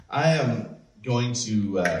I am going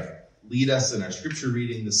to lead us in our scripture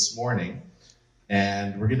reading this morning,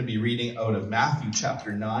 and we're going to be reading out of Matthew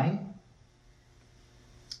chapter 9.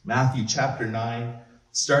 Matthew chapter 9,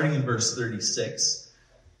 starting in verse 36.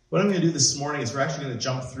 What I'm going to do this morning is we're actually going to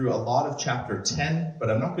jump through a lot of chapter 10, but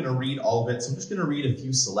I'm not going to read all of it, so I'm just going to read a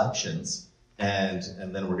few selections, and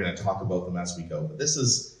then we're going to talk about them as we go. But this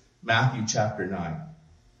is Matthew chapter 9,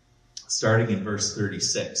 starting in verse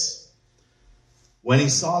 36. When he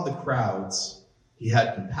saw the crowds, he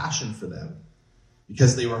had compassion for them,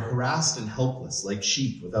 because they were harassed and helpless, like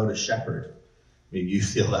sheep without a shepherd. Maybe you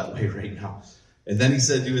feel that way right now. And then he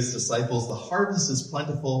said to his disciples, "The harvest is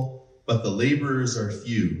plentiful, but the laborers are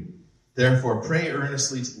few. Therefore pray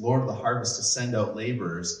earnestly to the Lord of the harvest to send out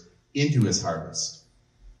laborers into his harvest."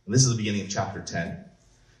 And this is the beginning of chapter 10.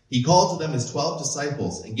 He called to them his 12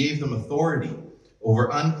 disciples and gave them authority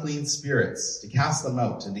over unclean spirits to cast them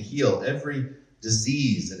out and to heal every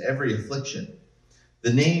disease and every affliction.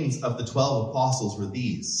 The names of the 12 apostles were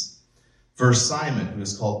these: first Simon, who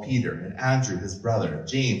is called Peter, and Andrew, his brother,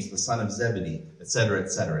 James, the son of Zebedee, etc.,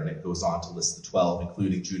 etc. And it goes on to list the 12,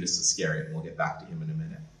 including Judas Iscariot, and we'll get back to him in a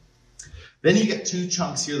minute. Then you get two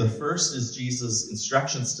chunks here. The first is Jesus'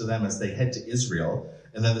 instructions to them as they head to Israel.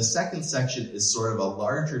 And then the second section is sort of a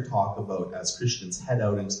larger talk about as Christians head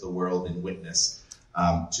out into the world and witness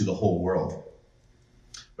to the whole world.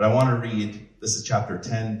 But I want to read, this is chapter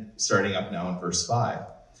 10, starting up now in verse 5.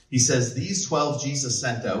 He says, "These 12 Jesus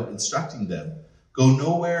sent out, instructing them, 'Go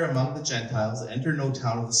nowhere among the Gentiles, enter no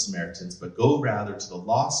town of the Samaritans, but go rather to the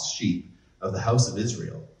lost sheep of the house of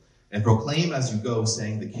Israel, and proclaim as you go,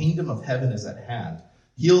 saying, the kingdom of heaven is at hand.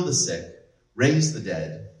 Heal the sick, raise the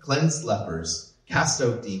dead, cleanse lepers, cast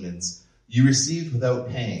out demons. You received without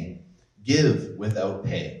paying, give without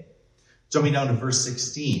pay.'" Jumping down to verse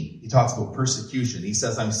 16, he talks about persecution. He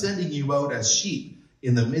says, "I'm sending you out as sheep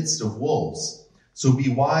in the midst of wolves. So be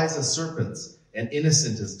wise as serpents and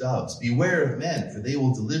innocent as doves. Beware of men, for they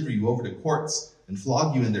will deliver you over to courts and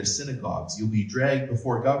flog you in their synagogues. You'll be dragged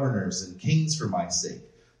before governors and kings for my sake,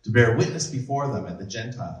 to bear witness before them and the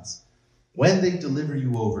Gentiles. When they deliver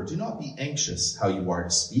you over, do not be anxious how you are to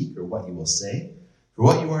speak or what you will say, for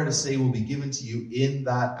what you are to say will be given to you in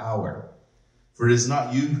that hour. For it is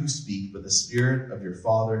not you who speak, but the Spirit of your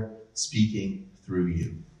Father speaking through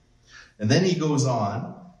you." And then he goes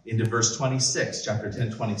on into verse 26, chapter 10,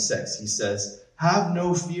 26. He says, "Have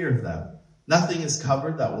no fear of them. Nothing is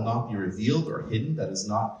covered that will not be revealed, or hidden that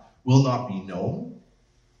will not be known.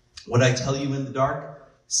 What I tell you in the dark,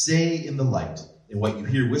 say in the light, and what you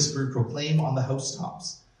hear whispered, proclaim on the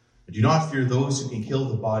housetops. And do not fear those who can kill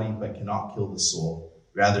the body, but cannot kill the soul.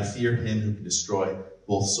 Rather fear him who can destroy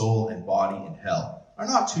both soul and body in hell. Are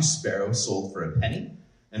not 2 sparrows sold for a penny?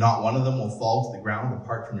 And not one of them will fall to the ground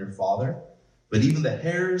apart from your Father? But even the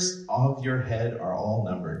hairs of your head are all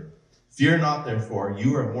numbered. Fear not, therefore,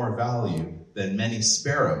 you are of more value than many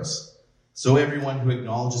sparrows. So everyone who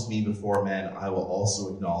acknowledges me before men, I will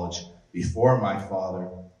also acknowledge before my Father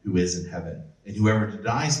who is in heaven. And whoever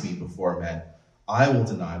denies me before men, I will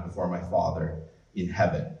deny before my Father in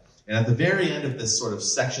heaven." And at the very end of this sort of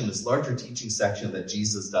section, this larger teaching section that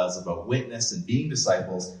Jesus does about witness and being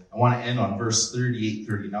disciples, I want to end on verse 38,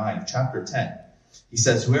 39 of chapter 10. He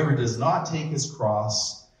says, "Whoever does not take his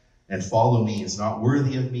cross and follow me is not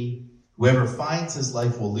worthy of me. Whoever finds his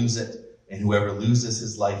life will lose it, and whoever loses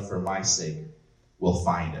his life for my sake will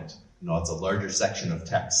find it." You know, it's a larger section of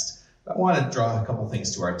text. But I want to draw a couple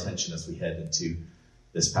things to our attention as we head into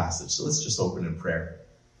this passage. So let's just open in prayer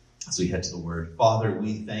as we head to the Word. Father,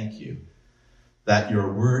 we thank you that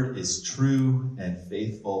your Word is true and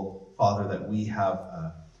faithful. Father, that we have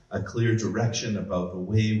a clear direction about the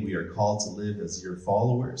way we are called to live as your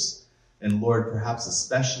followers. And Lord, perhaps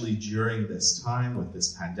especially during this time with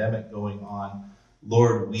this pandemic going on,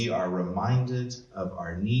 Lord, we are reminded of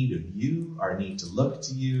our need of you, our need to look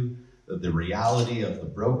to you, the reality of the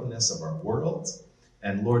brokenness of our world.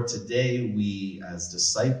 And Lord, today we, as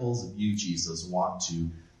disciples of you, Jesus, want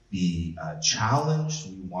to be challenged.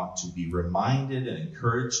 We want to be reminded and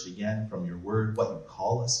encouraged again from your word, what you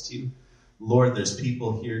call us to. Lord, there's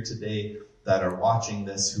people here today that are watching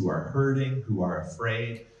this who are hurting, who are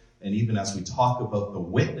afraid. And even as we talk about the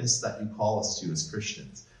witness that you call us to as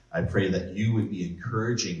Christians, I pray that you would be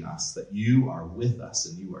encouraging us, that you are with us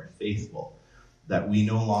and you are faithful, that we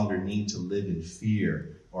no longer need to live in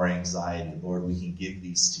fear or anxiety. Lord, we can give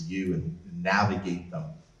these to you and navigate them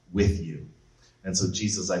with you. And so,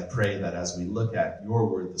 Jesus, I pray that as we look at your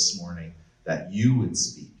word this morning, that you would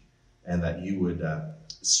speak and that you would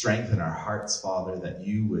strengthen our hearts, Father, that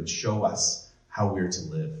you would show us how we're to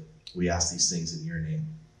live. We ask these things in your name.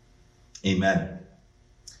 Amen.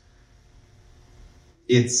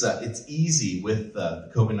 It's easy with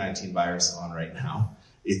the COVID-19 virus on right now.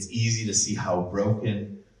 It's easy to see how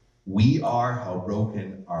broken we are, how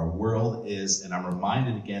broken our world is. And I'm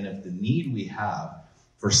reminded again of the need we have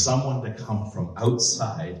for someone to come from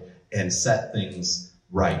outside and set things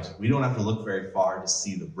right. We don't have to look very far to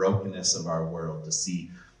see the brokenness of our world, to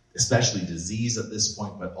see especially disease at this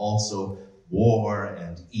point, but also war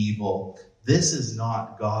and evil. This is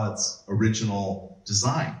not God's original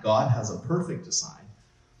design. God has a perfect design.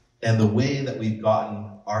 And the way that we've gotten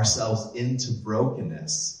ourselves into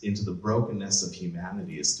brokenness, into the brokenness of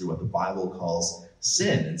humanity, is through what the Bible calls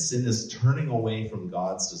sin. And sin is turning away from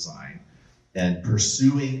God's design and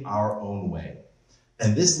pursuing our own way.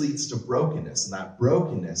 And this leads to brokenness. And that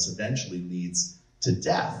brokenness eventually leads to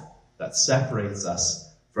death that separates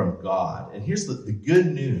us from God. And here's the good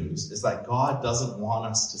news is that God doesn't want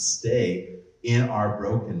us to stay in our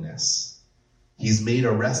brokenness. He's made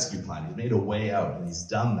a rescue plan. He's made a way out, and he's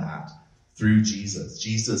done that through Jesus.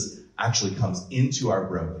 Jesus actually comes into our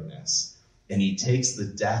brokenness, and he takes the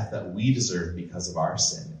death that we deserve because of our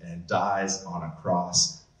sin and dies on a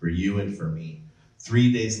cross for you and for me.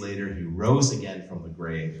 3 days later, he rose again from the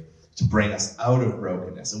grave to bring us out of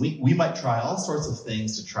brokenness. And we might try all sorts of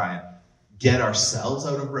things to try and get ourselves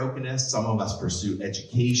out of brokenness. Some of us pursue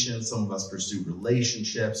education. Some of us pursue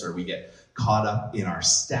relationships, or we get caught up in our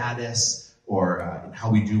status, or in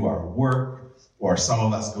how we do our work, or some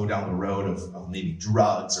of us go down the road of maybe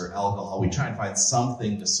drugs or alcohol. We try and find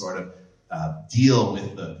something to sort of deal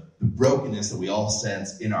with the brokenness that we all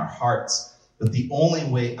sense in our hearts. But the only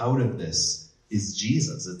way out of this is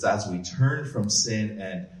Jesus. It's as we turn from sin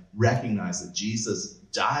and recognize that Jesus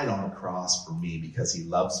died on the cross for me because he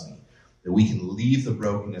loves me, that we can leave the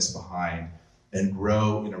brokenness behind and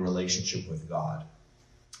grow in a relationship with God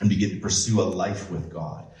and begin to pursue a life with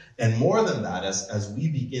God. And more than that, as we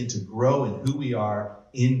begin to grow in who we are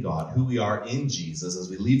in God, who we are in Jesus, as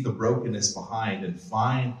we leave the brokenness behind and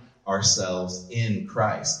find ourselves in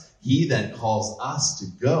Christ, he then calls us to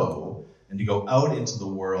go and to go out into the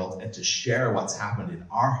world and to share what's happened in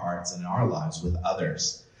our hearts and in our lives with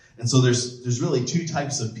others. And so there's really two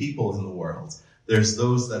types of people in the world. There's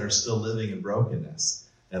those that are still living in brokenness,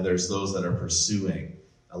 and there's those that are pursuing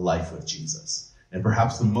a life with Jesus. And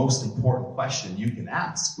perhaps the most important question you can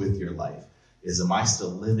ask with your life is, am I still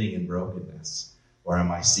living in brokenness, or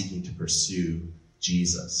am I seeking to pursue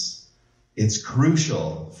Jesus? It's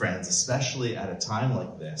crucial, friends, especially at a time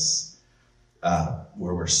like this,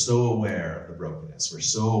 where we're so aware of the brokenness. We're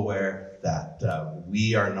so aware that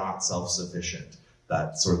we are not self-sufficient,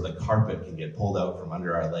 that sort of the carpet can get pulled out from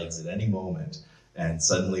under our legs at any moment. And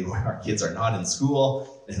suddenly our kids are not in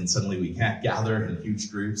school, and suddenly we can't gather in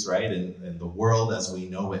huge groups, right? And the world as we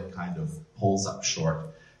know it kind of pulls up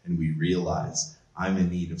short, and we realize I'm in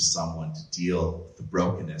need of someone to deal with the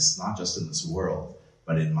brokenness, not just in this world,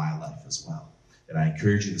 but in my life as well. And I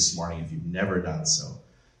encourage you this morning, if you've never done so,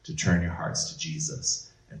 to turn your hearts to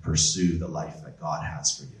Jesus and pursue the life that God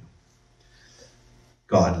has for you.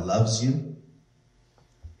 God loves you,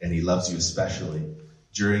 and he loves you especially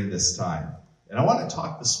during this time. And I want to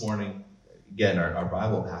talk this morning, again, our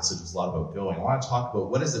Bible passage was a lot about going. I want to talk about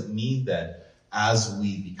what does it mean that as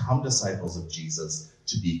we become disciples of Jesus,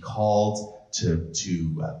 to be called to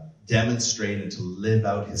demonstrate and to live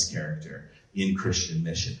out his character in Christian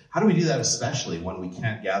mission. How do we do that, especially when we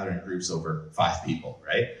can't gather in groups over 5 people,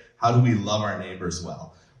 right? How do we love our neighbors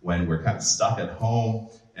well when we're kind of stuck at home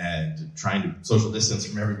and trying to social distance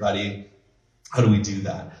from everybody? How do we do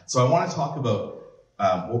that? So I want to talk about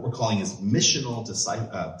what we're calling is missional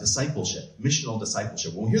discipleship. Missional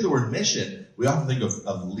discipleship. When we hear the word mission, we often think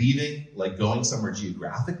of leaving, like going somewhere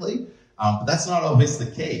geographically, but that's not always the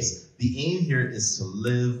case. The aim here is to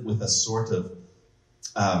live with a sort of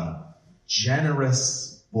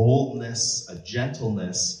generous boldness, a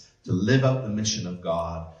gentleness, to live out the mission of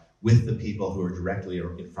God with the people who are directly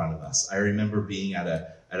in front of us. I remember being at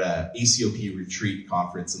a ACOP retreat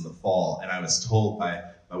conference in the fall, and I was told by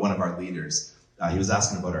one of our leaders, he was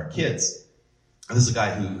asking about our kids. And this is a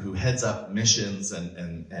guy who heads up missions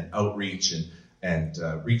and outreach and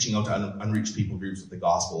reaching out to unreached people groups with the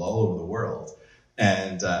gospel all over the world.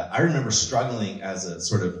 And I remember struggling as a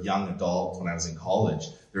sort of young adult when I was in college.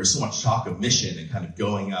 There was so much talk of mission and kind of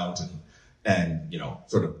going out and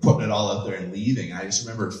sort of putting it all out there and leaving. And I just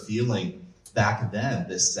remember feeling back then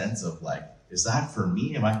this sense of like, is that for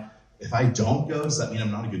me? If I don't go, does that mean I'm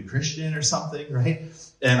not a good Christian or something, right?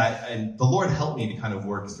 And the Lord helped me to kind of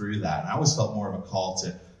work through that. And I always felt more of a call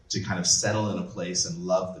to kind of settle in a place and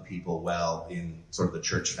love the people well in sort of the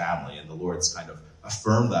church family. And the Lord's kind of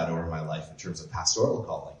affirmed that over my life in terms of pastoral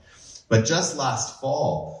calling. But just last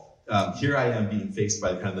fall, here I am being faced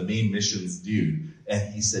by kind of the main missions dude.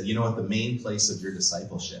 And he said, you know what? The main place of your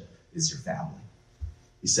discipleship is your family.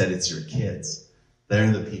 He said, it's your kids. They're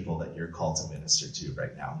the people that you're called to minister to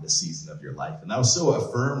right now in this season of your life. And that was so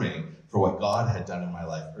affirming for what God had done in my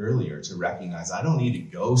life earlier, to recognize I don't need to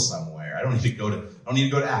go somewhere. I don't need to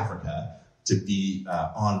go to Africa to be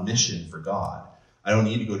on mission for God. I don't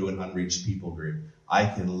need to go to an unreached people group. I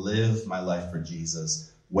can live my life for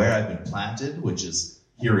Jesus where I've been planted, which is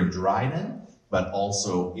here in Dryden, but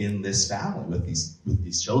also in this family with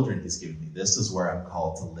these children he's given me. This is where I'm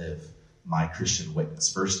called to live my Christian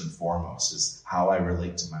witness. First and foremost is how I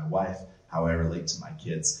relate to my wife, how I relate to my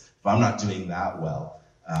kids. If I'm not doing that well,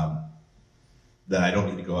 then I don't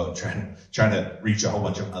need to go out and trying to reach a whole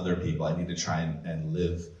bunch of other people. I need to try and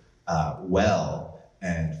live well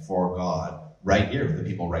and for God right here with the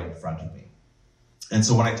people right in front of me. And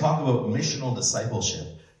so when I talk about missional discipleship,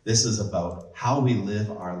 this is about how we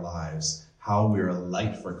live our lives, how we're a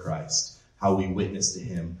light for Christ, how we witness to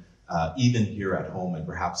him, even here at home, and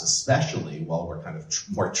perhaps especially while we're kind of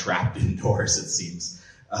more trapped indoors, it seems,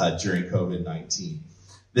 during COVID-19.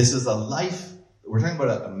 This is a life, we're talking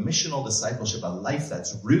about a missional discipleship, a life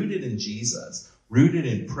that's rooted in Jesus, rooted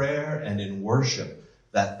in prayer and in worship,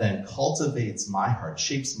 that then cultivates my heart,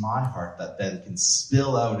 shapes my heart, that then can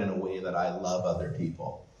spill out in a way that I love other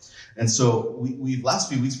people. And so we've last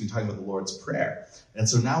few weeks been talking about the Lord's Prayer. And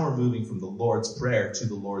so now we're moving from the Lord's Prayer to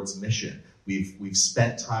the Lord's mission. We've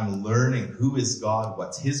spent time learning who is God,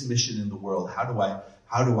 what's his mission in the world, how do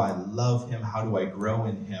I love him, how do I grow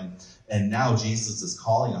in him? And now Jesus is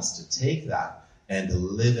calling us to take that and to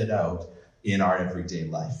live it out in our everyday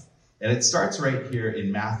life. And it starts right here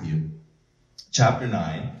in Matthew chapter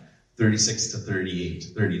 9, 36 to 38,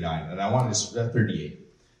 39. And I want to just, 38.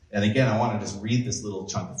 And again, I want to just read this little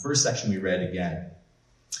chunk. The first section we read again.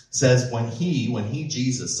 It says, when he,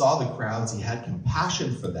 Jesus, saw the crowds, he had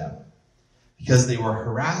compassion for them, because they were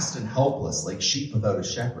harassed and helpless like sheep without a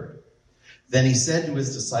shepherd. Then he said to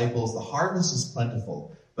his disciples, the harvest is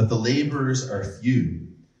plentiful, but the laborers are few.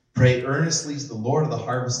 Pray earnestly to the Lord of the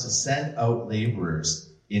harvest to send out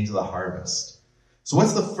laborers into the harvest. So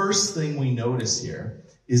what's the first thing we notice here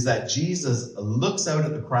is that Jesus looks out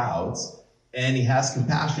at the crowds and he has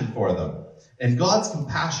compassion for them. And God's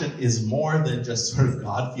compassion is more than just sort of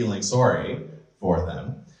God feeling sorry for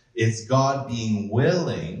them. It's God being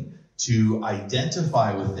willing to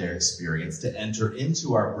identify with their experience, to enter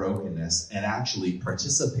into our brokenness and actually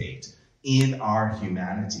participate in our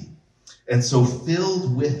humanity. And so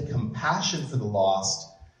filled with compassion for the lost,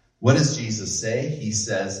 what does Jesus say? He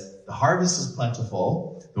says, the harvest is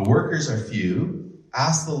plentiful, the workers are few.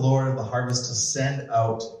 Ask the Lord of the harvest to send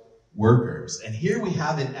out workers. And here we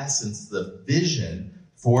have, in essence, the vision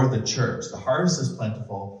for the church. The harvest is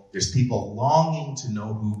plentiful. There's people longing to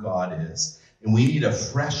know who God is. And we need a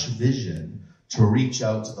fresh vision to reach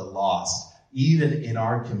out to the lost, even in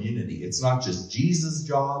our community. It's not just Jesus'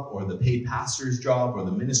 job or the paid pastor's job or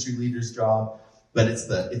the ministry leader's job, but it's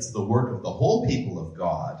the work of the whole people of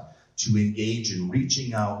God to engage in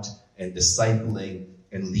reaching out and discipling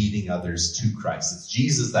and leading others to Christ. It's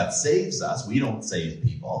Jesus that saves us. We don't save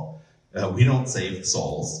people. We don't save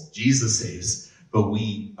souls. Jesus saves, but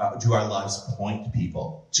we do our lives point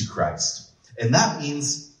people to Christ. And that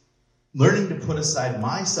means learning to put aside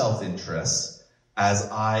my self-interest as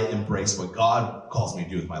I embrace what God calls me to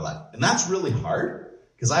do with my life. And that's really hard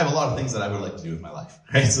because I have a lot of things that I would like to do with my life,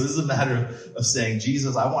 right? So this is a matter of saying,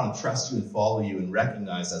 Jesus, I want to trust you and follow you and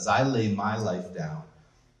recognize as I lay my life down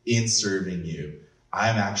in serving you,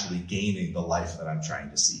 I'm actually gaining the life that I'm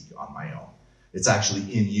trying to seek on my own. It's actually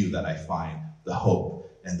in you that I find the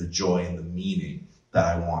hope and the joy and the meaning that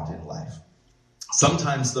I want in life.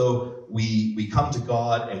 Sometimes, though, we come to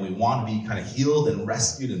God and we want to be kind of healed and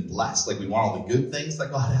rescued and blessed, like we want all the good things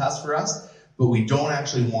that God has for us, but we don't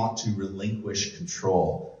actually want to relinquish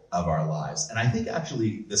control of our lives. And I think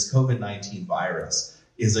actually this COVID-19 virus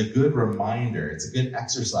is a good reminder. It's a good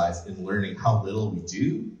exercise in learning how little we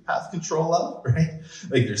do have control of, right?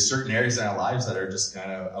 Like there's certain areas in our lives that are just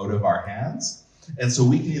kind of out of our hands. And so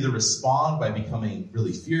we can either respond by becoming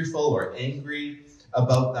really fearful or angry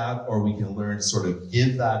about that, or we can learn to sort of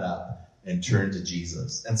give that up and turn to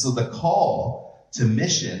Jesus. And so the call to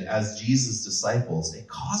mission as Jesus' disciples, it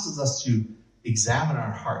causes us to examine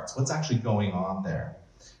our hearts. What's actually going on there?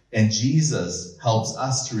 And Jesus helps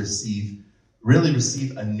us to receive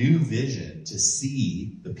a new vision, to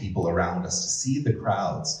see the people around us, to see the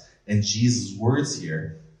crowds. And Jesus' words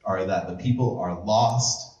here are that the people are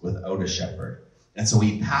lost without a shepherd. And so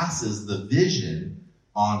he passes the vision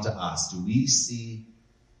on to us. Do we see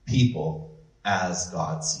people as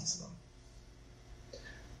God sees them?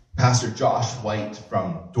 Pastor Josh White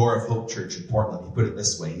from Door of Hope Church in Portland, he put it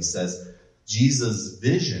this way. He says, Jesus'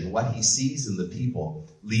 vision, what he sees in the people,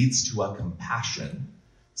 leads to a compassion.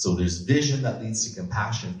 So there's vision that leads to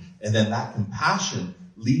compassion, and then that compassion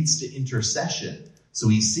leads to intercession. So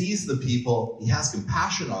he sees the people, he has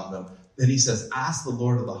compassion on them, then he says, ask the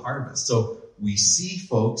Lord of the harvest. So we see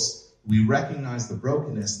folks, we recognize the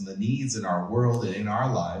brokenness and the needs in our world and in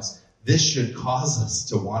our lives. This should cause us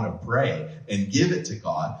to want to pray and give it to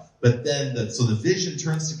God. But then, so the vision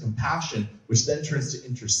turns to compassion, which then turns to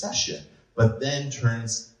intercession, but then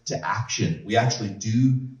turns to action. We actually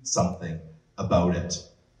do something about it.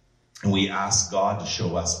 And we ask God to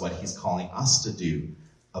show us what he's calling us to do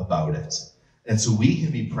about it. And so we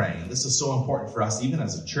can be praying. This is so important for us, even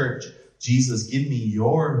as a church. Jesus, give me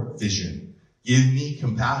your vision. Give me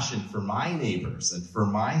compassion for my neighbors and for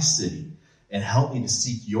my city, and help me to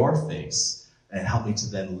seek your face, and help me to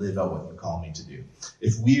then live out what you call me to do.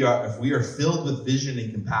 If we are filled with vision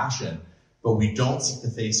and compassion, but we don't seek the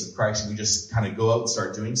face of Christ, and we just kind of go out and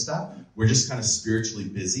start doing stuff, we're just kind of spiritually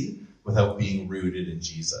busy without being rooted in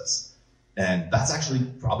Jesus. And that's actually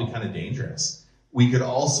probably kind of dangerous. We could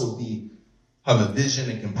also have a vision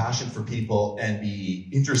and compassion for people and be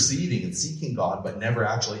interceding and seeking God, but never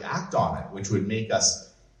actually act on it, which would make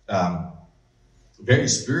us very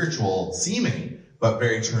spiritual seeming, but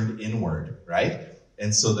very turned inward, right?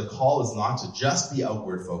 And so the call is not to just be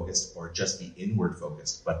outward focused or just be inward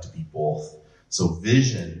focused, but to be both. So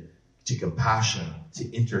vision to compassion, to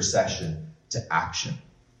intercession, to action.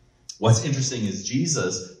 What's interesting is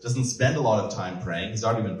Jesus doesn't spend a lot of time praying. He's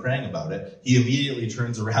already been praying about it. He immediately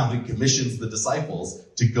turns around and commissions the disciples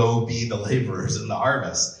to go be the laborers in the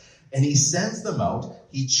harvest. And he sends them out.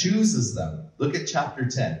 He chooses them. Look at chapter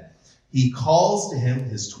 10. He calls to him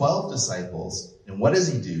his 12 disciples. And what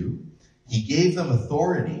does he do? He gave them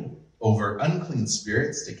authority over unclean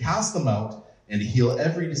spirits to cast them out and to heal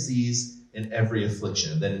every disease and every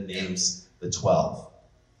affliction. Then it names the 12.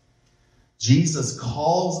 Jesus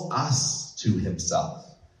calls us to himself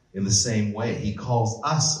in the same way. He calls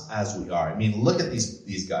us as we are. I mean, look at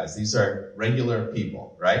these guys. These are regular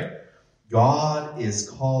people, right? God is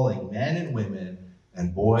calling men and women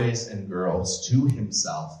and boys and girls to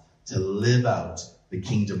himself to live out the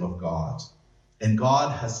kingdom of God. And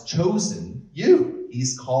God has chosen you.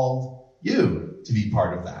 He's called you to be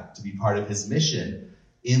part of that, to be part of his mission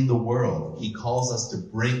in the world. He calls us to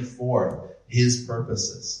bring forth his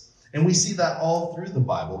purposes. And we see that all through the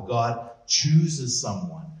Bible. God chooses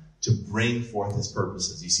someone to bring forth his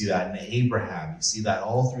purposes. You see that in Abraham. You see that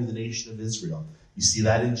all through the nation of Israel. You see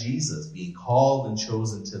that in Jesus being called and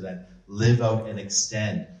chosen to then live out and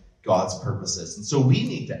extend God's purposes. And so we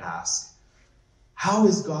need to ask, how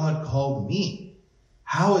has God called me?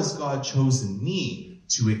 How has God chosen me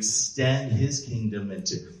to extend his kingdom and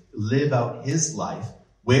to live out his life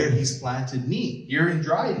where he's planted me here in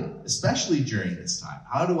Dryden, especially during this time?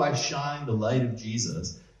 How do I shine the light of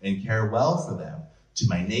Jesus and care well for them, to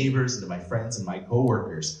my neighbors and to my friends and my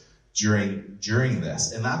coworkers during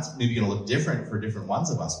this? And that's maybe going to look different for different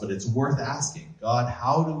ones of us, but it's worth asking. God,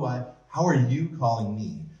 how are you calling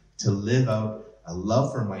me to live out a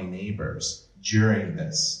love for my neighbors during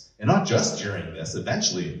this? And not just during this,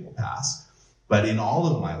 eventually it will pass, but in all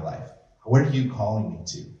of my life. What are you calling me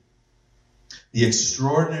to? The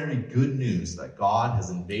extraordinary good news that God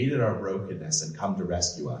has invaded our brokenness and come to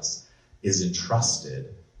rescue us is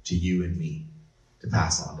entrusted to you and me to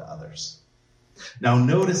pass on to others. Now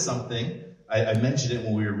notice something. I mentioned it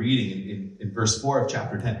when we were reading in verse 4 of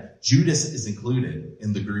chapter 10. Judas is included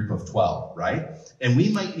in the group of 12, right? And we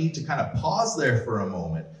might need to kind of pause there for a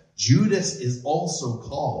moment. Judas is also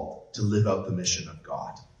called to live out the mission of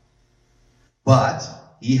God. But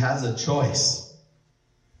he has a choice.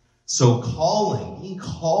 So being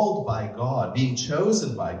called by God, being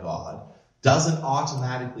chosen by God, doesn't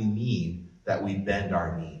automatically mean that we bend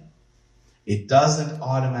our knee. It doesn't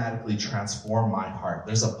automatically transform my heart.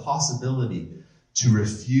 There's a possibility to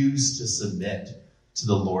refuse to submit to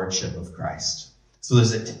the lordship of Christ. So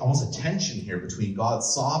there's almost a tension here between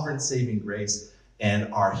God's sovereign saving grace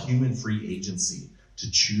and our human free agency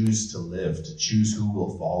to choose to live, to choose who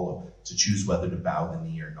will follow, to choose whether to bow the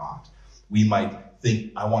knee or not. We might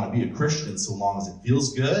think, I want to be a Christian so long as it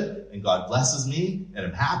feels good and God blesses me and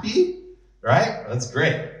I'm happy, right? That's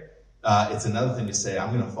great. It's another thing to say,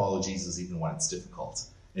 I'm going to follow Jesus even when it's difficult.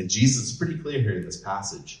 And Jesus is pretty clear here in this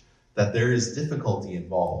passage that there is difficulty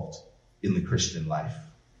involved in the Christian life.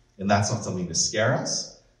 And that's not something to scare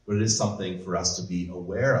us, but it is something for us to be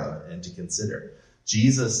aware of and to consider.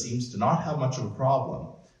 Jesus seems to not have much of a problem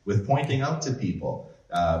with pointing out to people,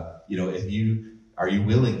 if you are you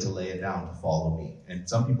willing to lay it down to follow me? And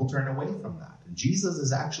some people turn away from that. And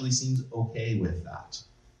Jesus actually seems okay with that.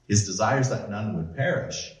 His desire is that none would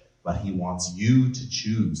perish, but he wants you to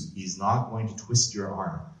choose. He's not going to twist your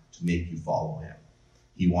arm to make you follow him.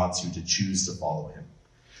 He wants you to choose to follow him.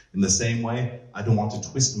 In the same way, I don't want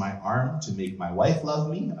to twist my arm to make my wife love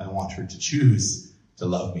me. I want her to choose to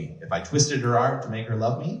love me. If I twisted her arm to make her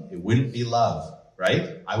love me, it wouldn't be love,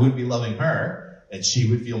 right? I wouldn't be loving her, and she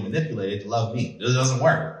would feel manipulated to love me. It doesn't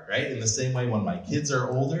work, right? In the same way, when my kids are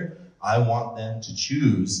older, I want them to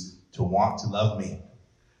choose to want to love me.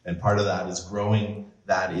 And part of that is growing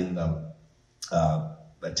that in them,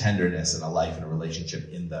 a tenderness and a life and a relationship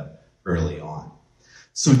in them early on.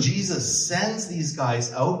 So Jesus sends these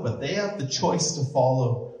guys out, but they have the choice to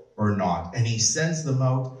follow or not. And he sends them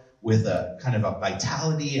out with a kind of a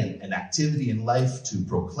vitality and an activity in life to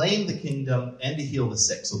proclaim the kingdom and to heal the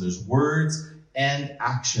sick. So there's words and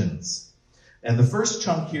actions. And the first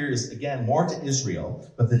chunk here is, again, more to Israel.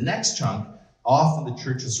 But the next chunk, often the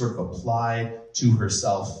church has sort of applied to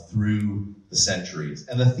herself through the centuries.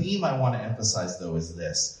 And the theme I want to emphasize, though, is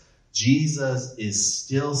this. Jesus is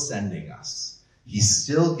still sending us. He's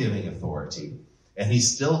still giving authority, and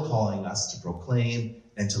he's still calling us to proclaim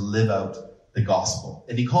and to live out the gospel.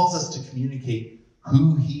 And he calls us to communicate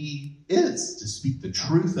who he is, to speak the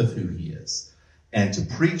truth of who he is, and to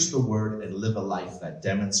preach the word and live a life that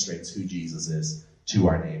demonstrates who Jesus is to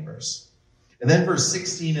our neighbors. And then verse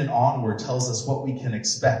 16 and onward tells us what we can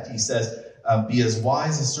expect. He says, be as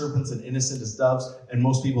wise as serpents and innocent as doves. And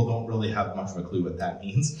most people don't really have much of a clue what that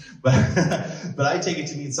means. But I take it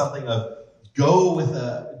to mean something of,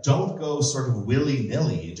 don't go sort of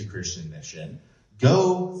willy-nilly into Christian mission.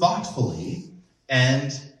 Go thoughtfully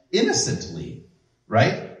and innocently,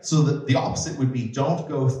 right? So the opposite would be don't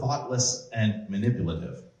go thoughtless and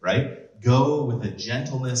manipulative, right? Go with a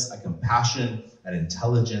gentleness, a compassion, an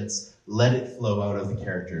intelligence. Let it flow out of the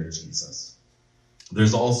character of Jesus.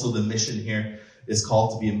 There's also the mission here is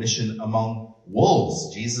called to be a mission among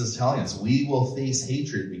wolves. Jesus is telling us we will face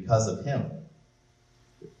hatred because of him.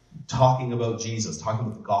 Talking about Jesus, talking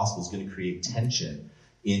about the gospel is going to create tension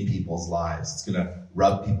in people's lives. It's going to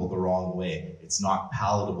rub people the wrong way. It's not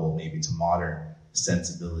palatable maybe to modern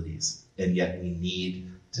sensibilities. And yet we need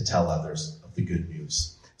to tell others of the good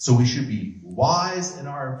news. So we should be wise in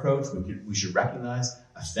our approach. We should recognize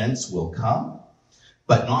offense will come,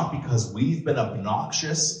 but not because we've been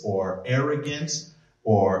obnoxious or arrogant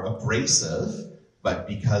or abrasive, but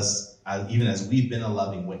because even as we've been a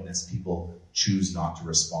loving witness, people choose not to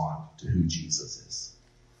respond to who Jesus is.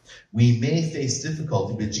 We may face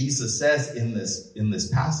difficulty, but Jesus says in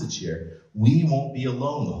this passage here, we won't be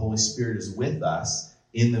alone. The Holy Spirit is with us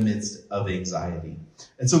in the midst of anxiety.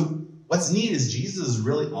 And so what's neat is Jesus is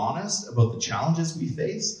really honest about the challenges we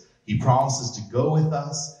face. He promises to go with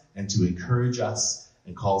us and to encourage us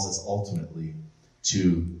and calls us ultimately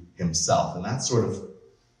to himself. And that's sort of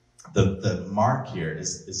the mark here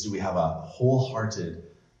is do we have a wholehearted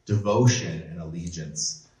devotion and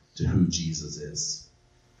allegiance to who Jesus is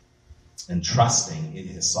and trusting in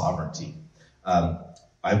his sovereignty.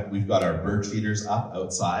 We've got our bird feeders up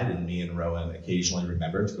outside, and me and Rowan occasionally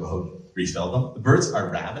remember to go out and refill them. The birds are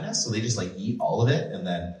ravenous, so they just eat all of it, and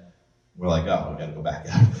then we're like, oh, we got to go back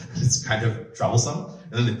out. It's kind of troublesome.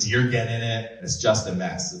 And then the deer get in it, and it's just a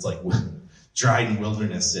mess. It's like Dryden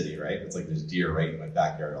Wilderness City, right? It's like there's deer right in my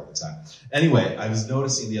backyard all the time. Anyway, I was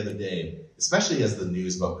noticing the other day, especially as the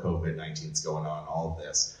news about COVID-19 is going on, all of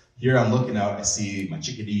this. Here I'm looking out, I see my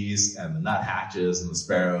chickadees and the nuthatches and the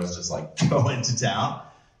sparrows just going to town.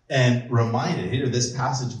 And reminded, here this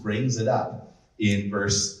passage brings it up in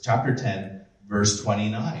chapter 10, verse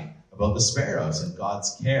 29, about the sparrows and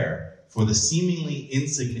God's care for the seemingly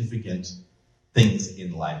insignificant things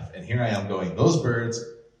in life. And here I am going, those birds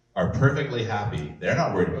are perfectly happy. They're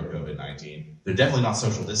not worried about COVID-19. They're definitely not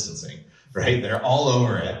social distancing, right? They're all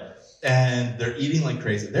over it. And they're eating like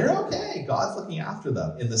crazy. They're okay. God's looking after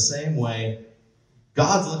them. In the same way,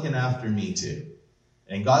 God's looking after me too.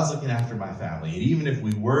 And God's looking after my family. And even if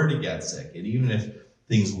we were to get sick, and even if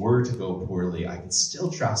things were to go poorly, I can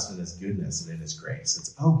still trust in his goodness and in his grace.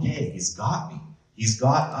 It's okay. He's got me. He's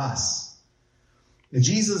got us. And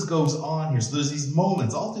Jesus goes on here. So there's these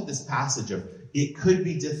moments all through this passage of it could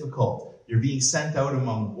be difficult. You're being sent out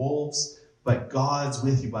among wolves, but God's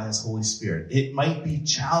with you by his Holy Spirit. It might be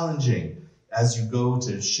challenging as you go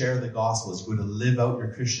to share the gospel, as you go to live out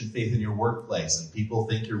your Christian faith in your workplace, and people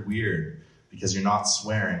think you're weird because you're not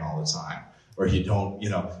swearing all the time, or you don't,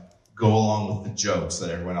 go along with the jokes that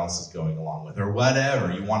everyone else is going along with, or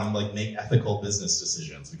whatever. You want to like make ethical business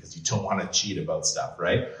decisions because you don't want to cheat about stuff,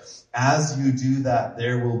 right? As you do that,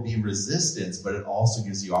 there will be resistance, but it also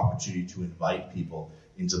gives you opportunity to invite people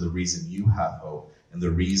into the reason you have hope and the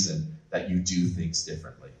reason that you do things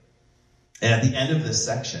differently. And at the end of this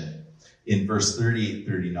section, in verse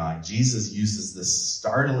 38-39, Jesus uses this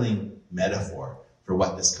startling metaphor for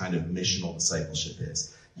what this kind of missional discipleship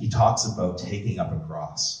is. He talks about taking up a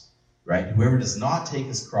cross, right? Whoever does not take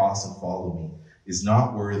his cross and follow me is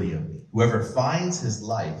not worthy of me. Whoever finds his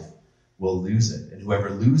life will lose it, and whoever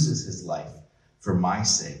loses his life for my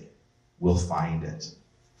sake will find it.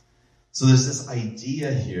 So there's this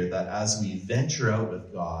idea here that as we venture out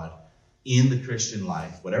with God in the Christian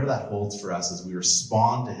life, whatever that holds for us, as we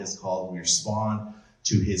respond to his call, we respond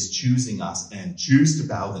to his choosing us and choose to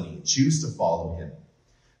bow the knee, choose to follow him,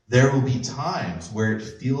 there will be times where it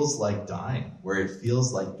feels like dying, where it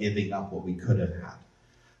feels like giving up what we could have had,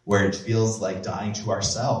 where it feels like dying to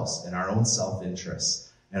ourselves and our own self-interest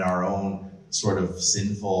and our own sort of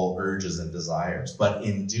sinful urges and desires. But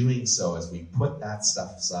in doing so, as we put that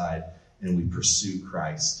stuff aside and we pursue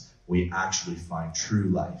Christ, we actually find true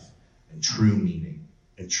life and true meaning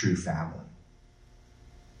and true family.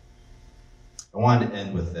 I wanted to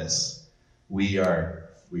end with this.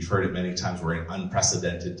 We've heard it many times, we're in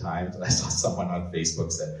unprecedented times. And I saw someone on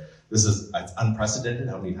Facebook said, it's unprecedented,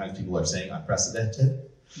 how many times people are saying unprecedented.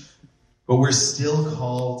 But we're still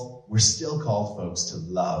called, folks, to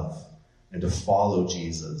love and to follow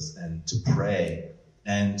Jesus and to pray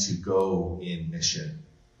and to go in mission.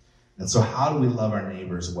 And so how do we love our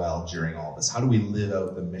neighbors well during all this? How do we live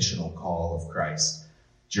out the missional call of Christ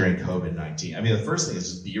during COVID-19? I mean, the first thing is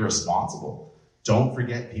just be responsible. Don't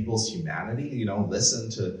forget people's humanity. Listen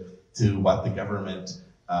to what the government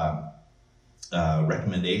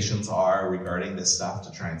recommendations are regarding this stuff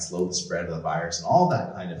to try and slow the spread of the virus and all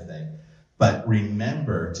that kind of thing. But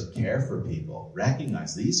remember to care for people.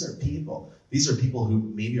 Recognize these are people. These are people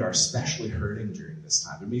who maybe are especially hurting during this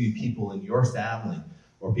time. There may be people in your family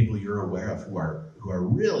or people you're aware of who are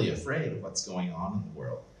really afraid of what's going on in the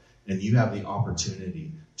world. And you have the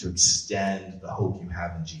opportunity to extend the hope you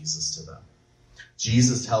have in Jesus to them.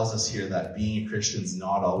 Jesus tells us here that being a Christian is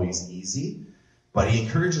not always easy, but he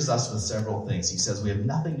encourages us with several things. He says we have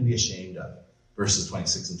nothing to be ashamed of, verses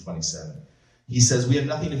 26 and 27. He says we have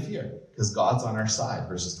nothing to fear because God's on our side,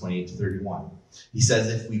 verses 28-31. He says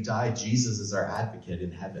if we die, Jesus is our advocate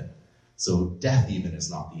in heaven. So death even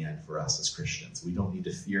is not the end for us as Christians. We don't need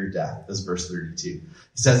to fear death. That's verse 32. He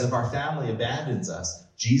says if our family abandons us,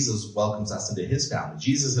 Jesus welcomes us into his family.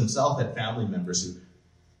 Jesus himself had family members who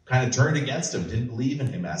kind of turned against him, didn't believe in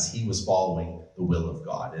him as he was following the will of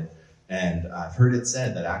God. And I've heard it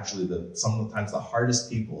said that actually sometimes the hardest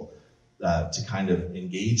people to kind of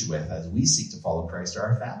engage with as we seek to follow Christ are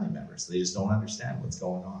our family members. They just don't understand what's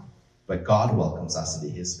going on. But God welcomes us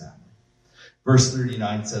into his family. Verse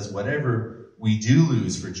 39 says, whatever we do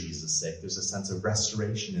lose for Jesus' sake, there's a sense of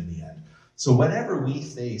restoration in the end. So whatever we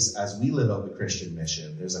face as we live out the Christian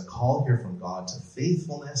mission, there's a call here from God to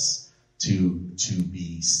faithfulness, to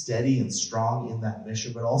be steady and strong in that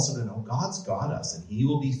mission, but also to know God's got us and he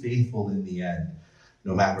will be faithful in the end,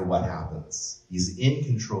 no matter what happens. He's in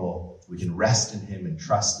control. We can rest in him and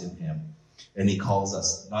trust in him. And he calls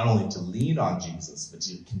us not only to lean on Jesus, but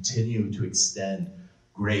to continue to extend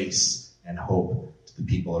grace and hope to the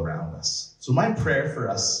people around us. So my prayer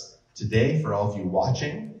for us today, for all of you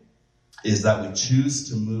watching, is that we choose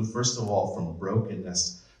to move, first of all, from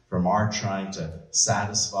brokenness, from our trying to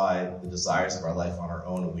satisfy the desires of our life on our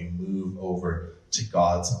own, and we move over to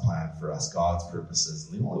God's plan for us, God's purposes.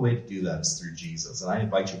 And the only way to do that is through Jesus. And I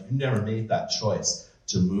invite you, if you've never made that choice,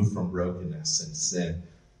 to move from brokenness and sin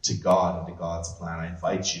to God and to God's plan, I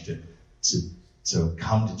invite you to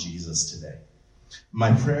come to Jesus today.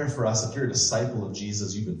 My prayer for us, if you're a disciple of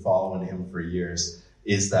Jesus, you've been following him for years,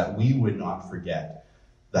 is that we would not forget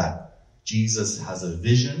that Jesus has a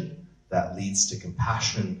vision that leads to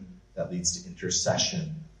compassion, that leads to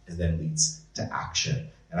intercession, and then leads to action.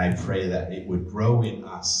 And I pray that it would grow in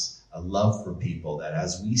us a love for people, that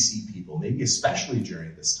as we see people, maybe especially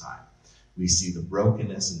during this time, we see the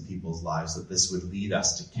brokenness in people's lives, that this would lead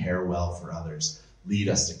us to care well for others, lead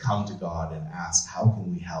us to come to God and ask, how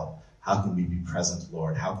can we help? How can we be present,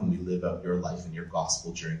 Lord? How can we live out your life and your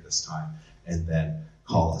gospel during this time? And then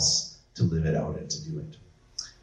call us to live it out and to do it.